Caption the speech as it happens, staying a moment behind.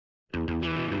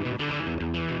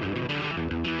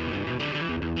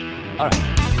Alright.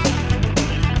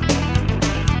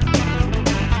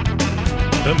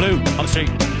 The blue on the street,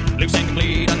 loose and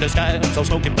complete under skies so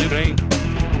smoky blue-green.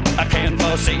 A can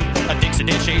for a seat, a Dixie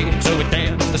dish sheet, so it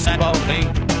danced the sidewalk clean.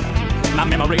 My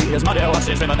memory is muddy, what's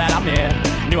this river that I'm near?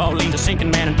 New Orleans is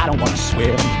sinking, man, and I don't want to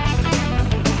swim.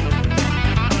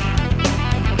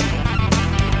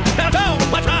 Hello,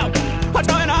 what's wrong? What's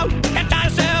going on? Can't tie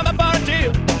yourself up for a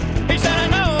deal. He said, I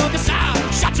know the sound.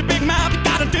 Shut your big mouth, you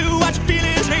gotta do what you feel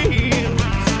is real.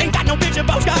 Ain't got no picture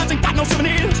postcards, ain't got no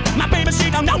souvenirs. My baby, she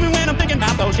don't know me when I'm thinking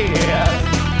about those years.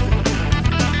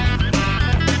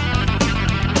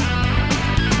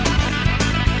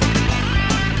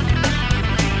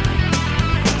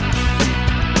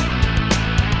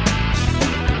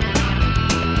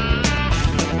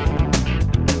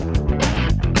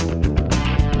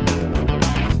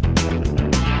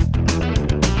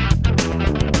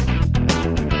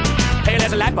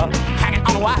 There's a light bulb hanging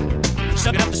on a wire,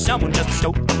 sucking up to someone just to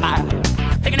stoke the fire.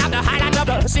 Picking out the highlights of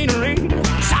the scenery,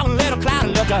 saw a little cloud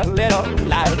look a little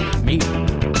like me.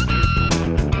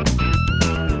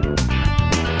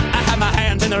 I had my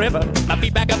hands in the river, my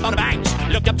feet back up on the banks,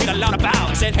 looked up to the lawn about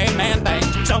and said, hey man, thanks.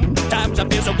 Sometimes I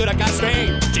feel so good I can't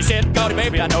scream. She said, Gordy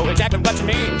baby, I know exactly what you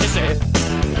mean. She said,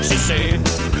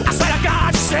 I swear to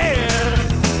God, she said,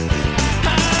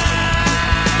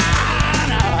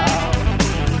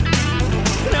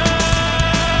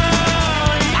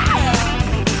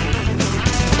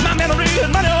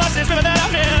 money, what's this river that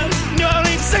I'm in? New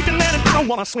Orleans sinking, man, and I don't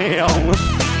wanna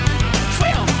swim.